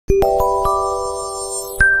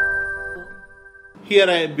Here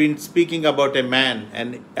I have been speaking about a man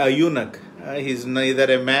and a eunuch. He's neither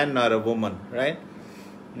a man nor a woman, right?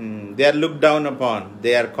 They are looked down upon.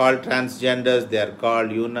 They are called transgenders. They are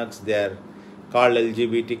called eunuchs. They are called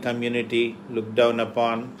LGBT community, looked down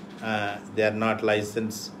upon. They are not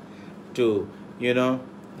licensed to,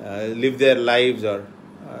 live their lives, or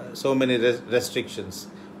so many restrictions.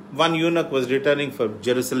 One eunuch was returning from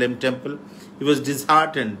Jerusalem temple. He was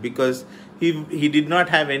disheartened because he did not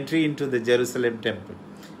have entry into the Jerusalem temple.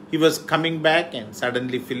 He was coming back and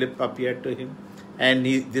suddenly Philip appeared to him. And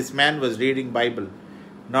this man was reading Bible,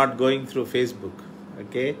 not going through Facebook,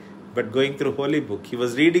 okay, but going through Holy Book. He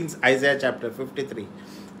was reading Isaiah chapter 53.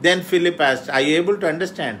 Then Philip asked, are you able to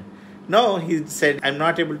understand? No, he said, I'm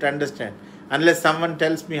not able to understand. Unless someone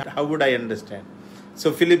tells me, how would I understand?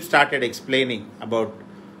 So Philip started explaining about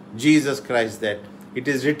Jesus Christ, that it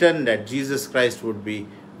is written that Jesus Christ would be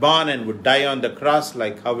born and would die on the cross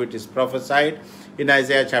like how it is prophesied in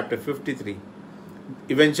Isaiah chapter 53.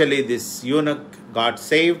 Eventually this eunuch got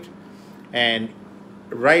saved, and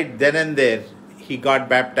right then and there he got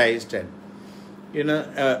baptized, and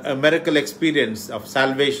a miracle experience of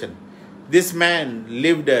salvation. This man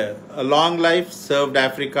lived a long life, served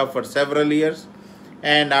Africa for several years,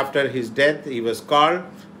 and after his death he was called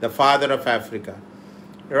the father of Africa,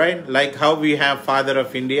 right? Like how we have father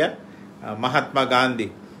of India, Mahatma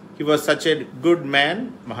Gandhi. He was such a good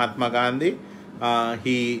man, Mahatma Gandhi.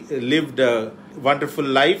 He lived a wonderful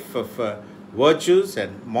life of virtues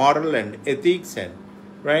and moral and ethics, and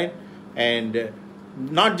right, and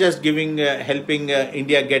not just helping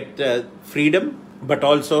India get freedom, but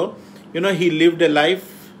also, he lived a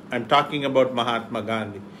life. I'm talking about Mahatma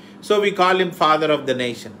Gandhi. So we call him father of the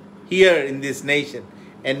nation. Here in this nation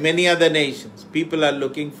and many other nations, people are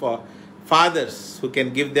looking for fathers who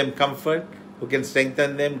can give them comfort, who can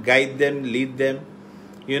strengthen them, guide them, lead them,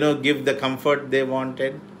 give the comfort they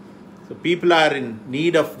wanted. So people are in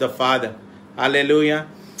need of the father. Hallelujah.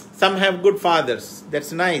 Some have good fathers.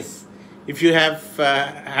 That's nice. If you have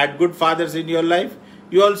had good fathers in your life,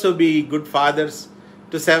 you also be good fathers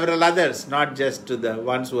to several others, not just to the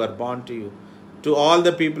ones who are born to you, to all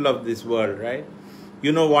the people of this world, right?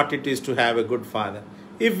 You know what it is to have a good father.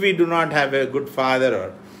 If we do not have a good father,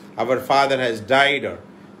 or our father has died, or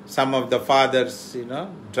some of the fathers,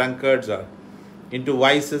 drunkards or into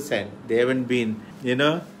vices, and they haven't been,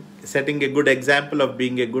 setting a good example of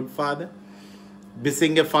being a good father,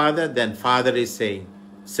 missing a father, then father is saying,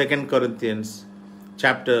 2 Corinthians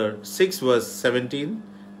chapter 6 verse 17,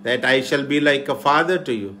 that I shall be like a father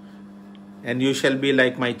to you, and you shall be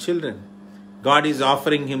like my children. God is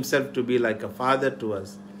offering himself to be like a father to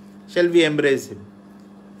us. Shall we embrace him?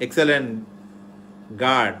 Excellent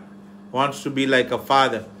God wants to be like a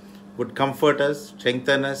father, would comfort us,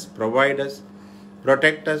 strengthen us, provide us,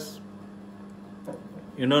 protect us.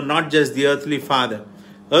 Not just the earthly father.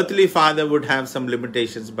 Earthly father would have some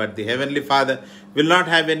limitations, but the heavenly father will not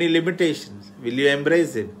have any limitations. Will you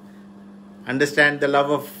embrace him? Understand the love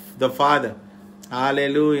of the father.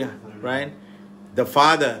 Hallelujah. Right? The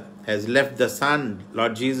father has left the son,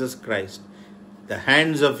 Lord Jesus Christ, the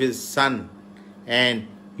hands of his son. And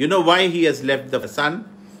you know why he has left the son?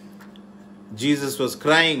 Jesus was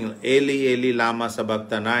crying, Eli, Eli, lama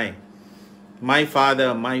sabachthani. My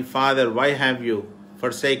father, why have you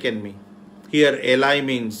forsaken me? Here Eli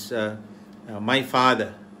means my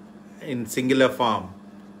father in singular form.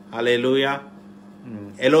 Hallelujah.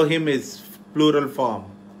 Elohim is plural form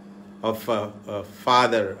of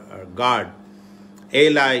father or God.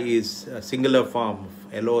 Eli is a singular form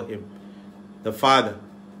of Elohim, the father.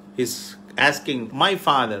 He's asking, my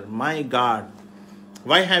father, my God,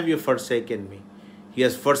 why have you forsaken me? He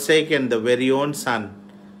has forsaken the very own son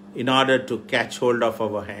in order to catch hold of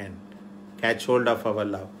our hand, catch hold of our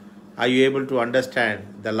love. Are you able to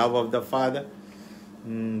understand the love of the Father?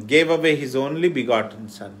 Gave away his only begotten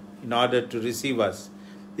son in order to receive us.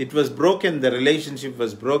 It was broken, the relationship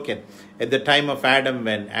was broken at the time of Adam,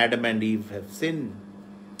 when Adam and Eve have sinned.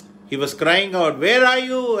 He was crying out, where are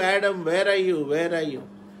you, Adam? Where are you? Where are you?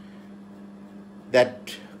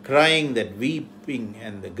 That crying, that weeping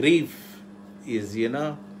and the grief is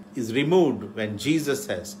removed when Jesus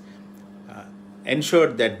has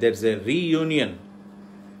ensured that there's a reunion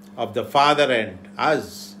of the Father and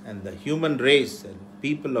us and the human race and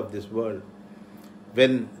people of this world.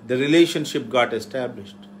 When the relationship got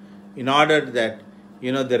established, in order that,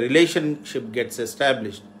 the relationship gets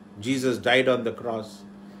established, Jesus died on the cross,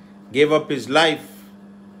 gave up his life,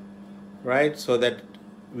 right? So that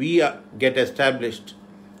we get established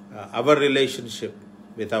our relationship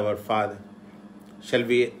with our Father. Shall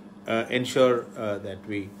we ensure that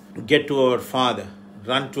we get to our Father,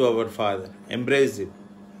 run to our Father, embrace Him,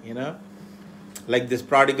 you know. Like this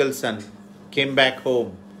prodigal son came back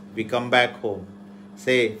home. We come back home.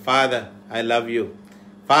 Say, Father, I love you.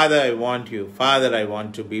 Father, I want you. Father, I want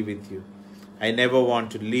to be with you. I never want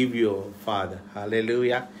to leave you, Father.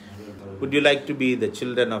 Hallelujah. Would you like to be the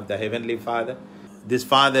children of the Heavenly Father? This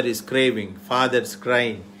Father is craving. Father's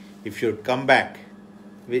crying. If you'd come back,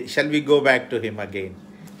 shall we go back to Him again?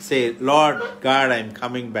 Say, Lord God, I am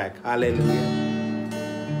coming back. Hallelujah.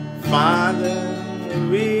 Father,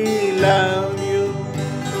 we love you.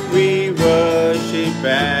 We worship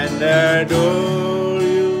and adore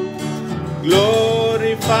you.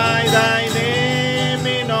 Glorify thy name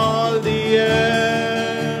in all the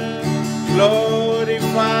earth.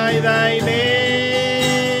 Glorify thy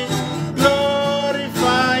name.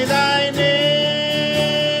 Glorify thy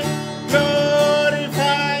name.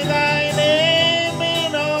 Glorify thy name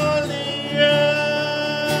in all the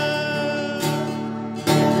earth.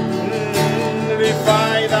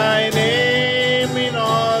 Glorify thy name.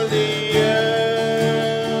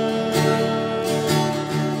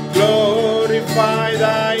 Glorify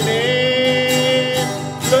thy name,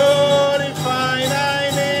 glorify thy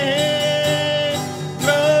name,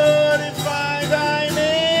 glorify thy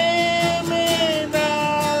name in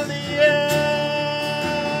all the earth.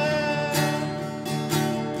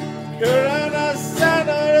 Kurana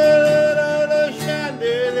Sadara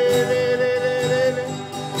Shandere,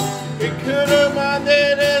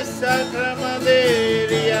 Ikuramadere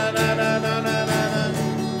Sakramadere,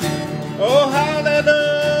 oh hallelujah.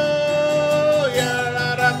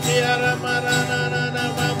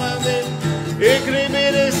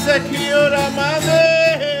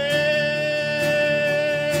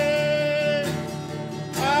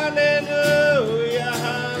 Hallelujah,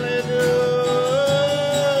 hallelujah,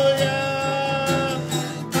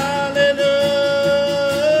 hallelujah.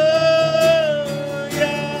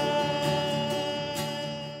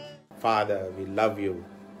 Father, we love you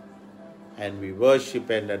and we worship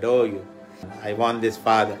and adore you. I want this,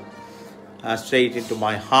 Father, straight into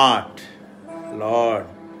my heart. Lord,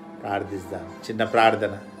 ప్రార్థిస్తాం. చిన్న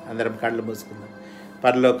ప్రార్థన, అందరం కళ్ళు మూసుకుందాం.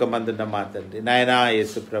 పరలోకమందున్న మా తండ్రి, నాయనా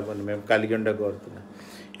యేసు ప్రభుని మేము కలిగి ఉండగోరుతున్నాం.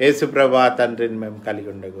 యేసు ప్రభా తండ్రిని మేము కలిగి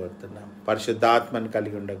ఉండగోరుతున్నాం. పరిశుద్ధాత్మని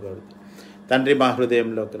కలిగి ఉండగోరుతున్నాం. తండ్రి, మా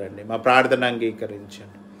హృదయంలోకి రండి, మా ప్రార్థన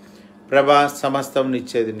అంగీకరించండి. ప్రభా, సమస్తం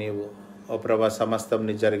ఇచ్చేది నీవు. ఓ ప్రభా, సమస్తం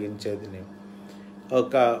జరిగించేది నీవు.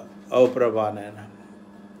 ఓ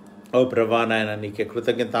ప్రభా నాయన, నీకే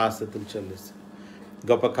కృతజ్ఞతాస్తుతులు చెల్లిస్తాం.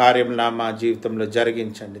 గొప్ప కార్యంలా మా జీవితంలో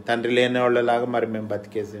జరిగించండి తండ్రి. లేని వాళ్ళలాగా మరి మేము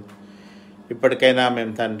బతికేసాం. ఇప్పటికైనా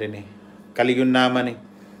మేము తండ్రిని కలిగి ఉన్నామని,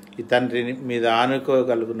 ఈ తండ్రిని మీద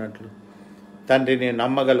ఆనుకోగలుగునట్లు, తండ్రిని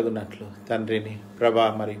నమ్మగలుగునట్లు, తండ్రిని ప్రభా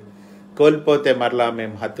మరి కోల్పోతే మరలా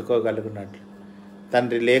మేము హత్తుకోగలుగునట్లు,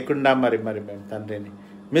 తండ్రి లేకుండా మరి మేము తండ్రిని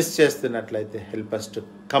మిస్ చేస్తున్నట్లయితే help us to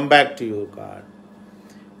come back to you, God.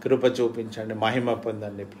 కృప చూపించండి, మహిమ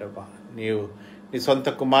పొందండి ప్రభా. నీవు నీ సొంత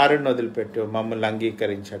కుమారుడిని వదిలిపెట్టి మమ్మల్ని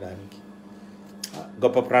అంగీకరించడానికి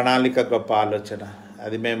గొప్ప ప్రణాళిక, గొప్ప ఆలోచన.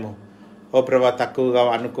 అది మేము ఓ ప్రభా తక్కువగా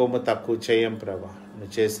అనుకోము, తక్కువ చేయం ప్రభా.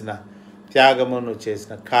 నువ్వు చేసిన త్యాగము, నువ్వు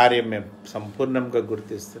చేసిన కార్యం మేము సంపూర్ణంగా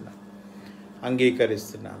గుర్తిస్తున్నాం,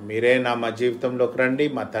 అంగీకరిస్తున్నాం. మీరే మా జీవితంలోకి రండి,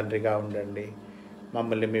 మా తండ్రిగా ఉండండి,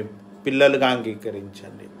 మమ్మల్ని మీ పిల్లలుగా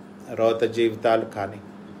అంగీకరించండి. రోత జీవితాలు కానీ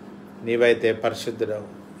నీవైతే పరిశుద్ధుడవు.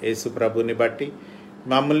 యేసు ప్రభుని బట్టి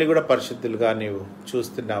మమ్మల్ని కూడా పరిశుద్ధులుగా నీవు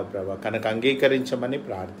చూస్తున్నావు ప్రభా, కనుక అంగీకరించమని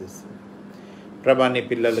ప్రార్థిస్తున్నాను ప్రభా. నీ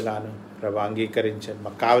పిల్లలుగాను ప్రభా అంగీకరించండి,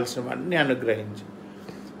 మాకు కావలసినవన్నీ అనుగ్రహించి,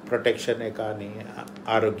 ప్రొటెక్షనే కానీ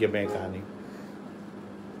ఆరోగ్యమే కానీ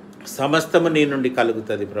సమస్తము నీ నుండి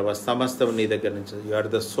కలుగుతుంది ప్రభా. సమస్తము నీ దగ్గర నుంచి. You are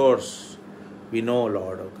the source, we know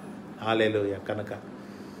lord. హల్లెలూయా. కనుక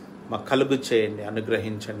మాకు కలుగు చేయండి,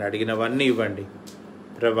 అనుగ్రహించండి, అడిగినవన్నీ ఇవ్వండి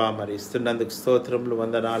ప్రభా. మరి ఇస్తున్నందుకు స్తోత్రములు,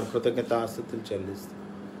 వందనాలు, కృతజ్ఞతాస్తుతులు చెల్లిస్తాం.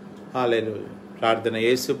 హల్లెలూయా. ప్రార్థన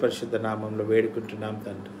యేసు పరిశుద్ధ నామంలో వేడుకుంటున్నాం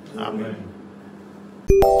తండ్రి. ఆమేన్.